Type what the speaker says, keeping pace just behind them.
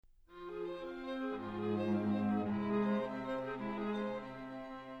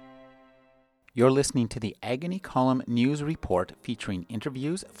You're listening to the Agony Column News Report featuring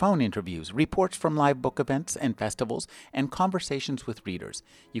interviews, phone interviews, reports from live book events and festivals, and conversations with readers.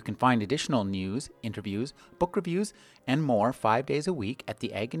 You can find additional news, interviews, book reviews, and more 5 days a week at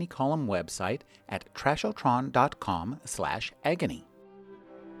the Agony Column website at trashotron.com/agony.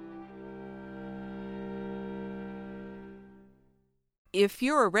 If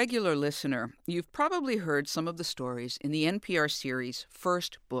you're a regular listener, you've probably heard some of the stories in the NPR series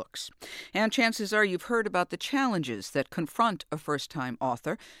First Books. And chances are you've heard about the challenges that confront a first-time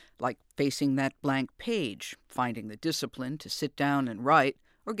author, like facing that blank page, finding the discipline to sit down and write,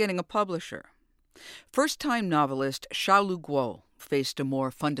 or getting a publisher. First-time novelist Xiaolu Guo faced a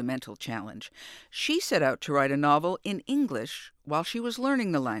more fundamental challenge. She set out to write a novel in English while she was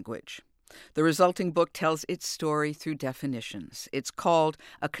learning the language. The resulting book tells its story through definitions. It's called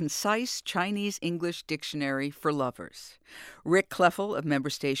A Concise Chinese-English Dictionary for Lovers. Rick Kleffel of member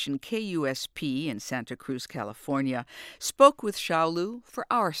station KUSP in Santa Cruz, California, spoke with Xiaolu for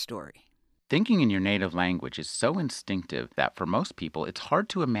our story. Thinking in your native language is so instinctive that for most people it's hard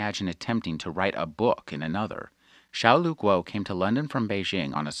to imagine attempting to write a book in another. Xiaolu Guo came to London from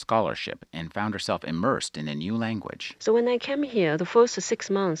Beijing on a scholarship and found herself immersed in a new language. So when I came here, the first 6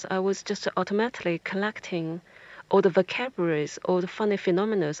 months, I was just automatically collecting all the vocabularies, all the funny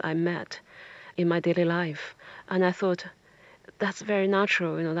phenomena I met in my daily life. And I thought, that's very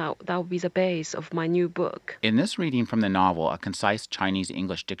natural, that would be the base of my new book. In this reading from the novel, A Concise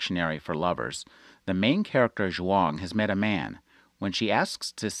Chinese-English Dictionary for Lovers, the main character, Zhuang, has met a man. When she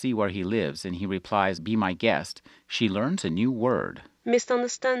asks to see where he lives and he replies, "Be my guest," she learns a new word.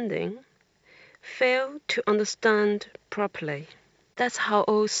 Misunderstanding. Fail to understand properly. That's how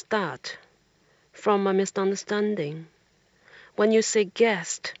all start, from a misunderstanding. When you say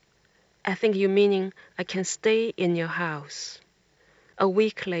guest, I think you're meaning I can stay in your house. A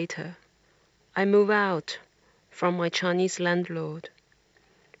week later, I move out from my Chinese landlord.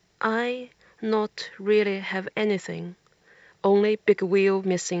 I not really have anything. Only big wheel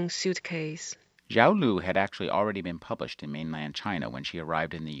missing suitcase. Xiaolu had actually already been published in mainland China when she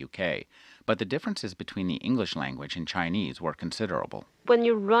arrived in the UK, but the differences between the English language and Chinese were considerable. When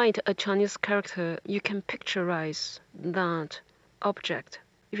you write a Chinese character, you can picturize that object.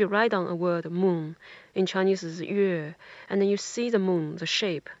 If you write down a word moon, in Chinese is yue, and then you see the moon, the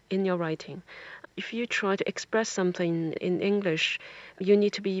shape, in your writing. If you try to express something in English, you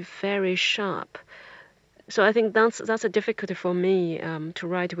need to be very sharp. So I think that's a difficulty for me to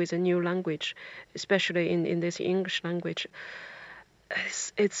write with a new language, especially in this English language.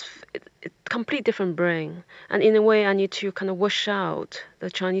 It's complete different brain, and in a way I need to kind of wash out the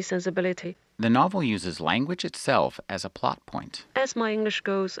Chinese sensibility. The novel uses language itself as a plot point. As my English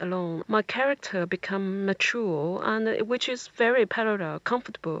goes along, my character become mature, and which is very parallel,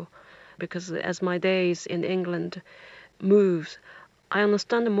 comfortable, because as my days in England moves, I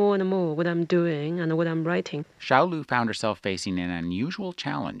understand more and more what I'm doing and what I'm writing. Xiaolu found herself facing an unusual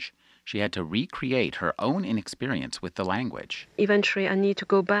challenge. She had to recreate her own inexperience with the language. Eventually, I need to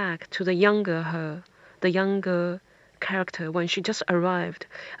go back to the younger her, the younger character when she just arrived.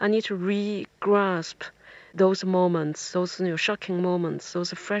 I need to re-grasp those moments, those shocking moments,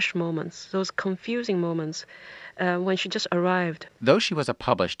 those fresh moments, those confusing moments when she just arrived. Though she was a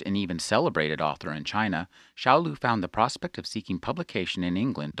published and even celebrated author in China, Xiaolu found the prospect of seeking publication in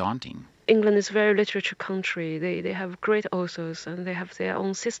England daunting. England is a very literature country. They have great authors, and they have their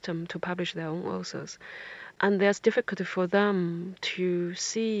own system to publish their own authors. And there's difficulty for them to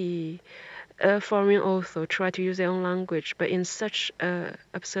see a foreign author try to use their own language, but in such an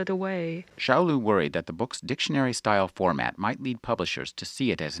absurd way. Xiaolu worried that the book's dictionary-style format might lead publishers to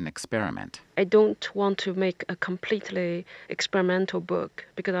see it as an experiment. I don't want to make a completely experimental book,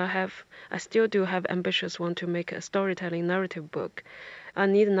 because I still do have ambitious one to make a storytelling narrative book. I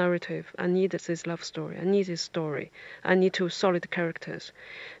need a narrative. I need this love story. I need this story. I need two solid characters.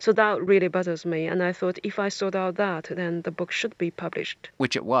 So that really bothers me. And I thought if I sort out that, then the book should be published.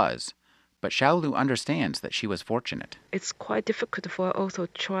 Which it was. But Xiaolu understands that she was fortunate. It's quite difficult for an author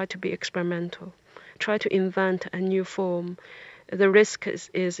to try to be experimental, try to invent a new form. The risk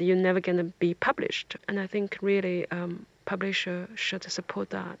is you're never going to be published. And I think really publisher should support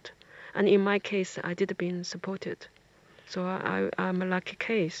that. And in my case, I did being supported. So I'm a lucky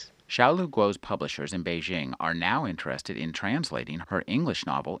case. Xiaolu Guo's publishers in Beijing are now interested in translating her English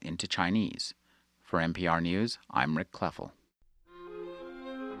novel into Chinese. For NPR News, I'm Rick Kleffel.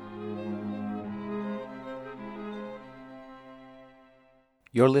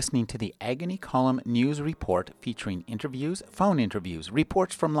 You're listening to the Agony Column News Report featuring interviews, phone interviews,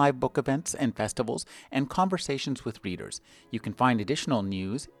 reports from live book events and festivals, and conversations with readers. You can find additional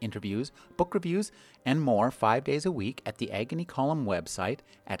news, interviews, book reviews, and more 5 days a week at the Agony Column website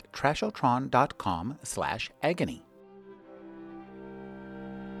at trashotron.com/agony.